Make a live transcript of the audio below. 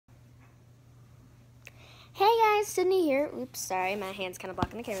guys, Sydney here. Oops, sorry, my hand's kind of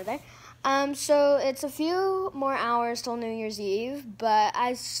blocking the camera there. So it's a few more hours till New Year's Eve, but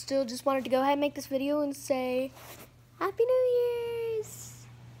I still just wanted to go ahead and make this video and say Happy New Year's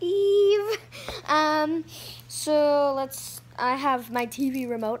Eve. I have my TV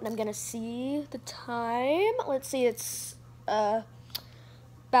remote and I'm gonna see the time. Let's see, it's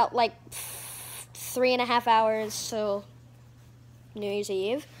about like 3.5 hours till New Year's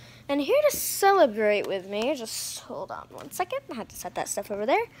Eve. And here to celebrate with me, just hold on one second. I have to set that stuff over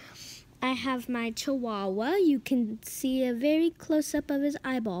there. I have my Chihuahua. You can see a very close-up of his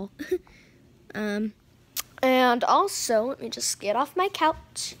eyeball. And also, let me just get off my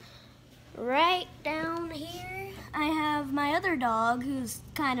couch. Right down here, I have my other dog who's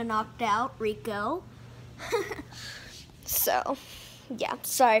kind of knocked out, Rico. So, yeah,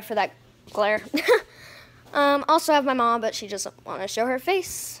 sorry for that glare. Also have my mom, but she doesn't want to show her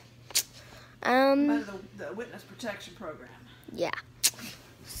face. By the witness protection program. Yeah.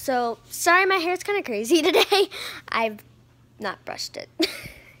 So, sorry my hair's kind of crazy today. I've not brushed it.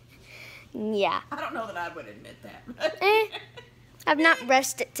 Yeah. I don't know that I would admit that. I've not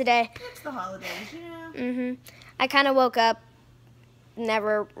brushed it today. It's the holidays, yeah. I kind of woke up,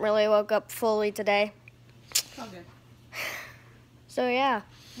 never really woke up fully today. Oh, good. So, yeah.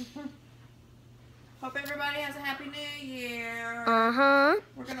 Hope everybody has a happy new year.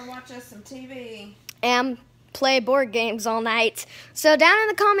 We're going to watch us some TV. And play board games all night. So down in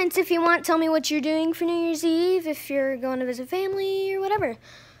the comments if you want, tell me what you're doing for New Year's Eve, if you're going to visit family or whatever.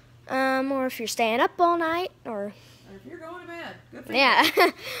 Or if you're staying up all night, or if you're going to bed. Good for you.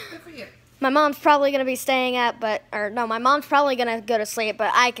 Good for you. My mom's probably going to be staying up, my mom's probably going to go to sleep,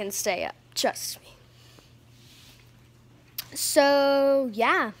 but I can stay up. Trust me. So,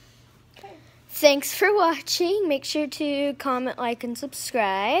 yeah. Thanks for watching. Make sure to comment, like, and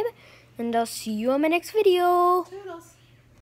subscribe. And I'll see you on my next video.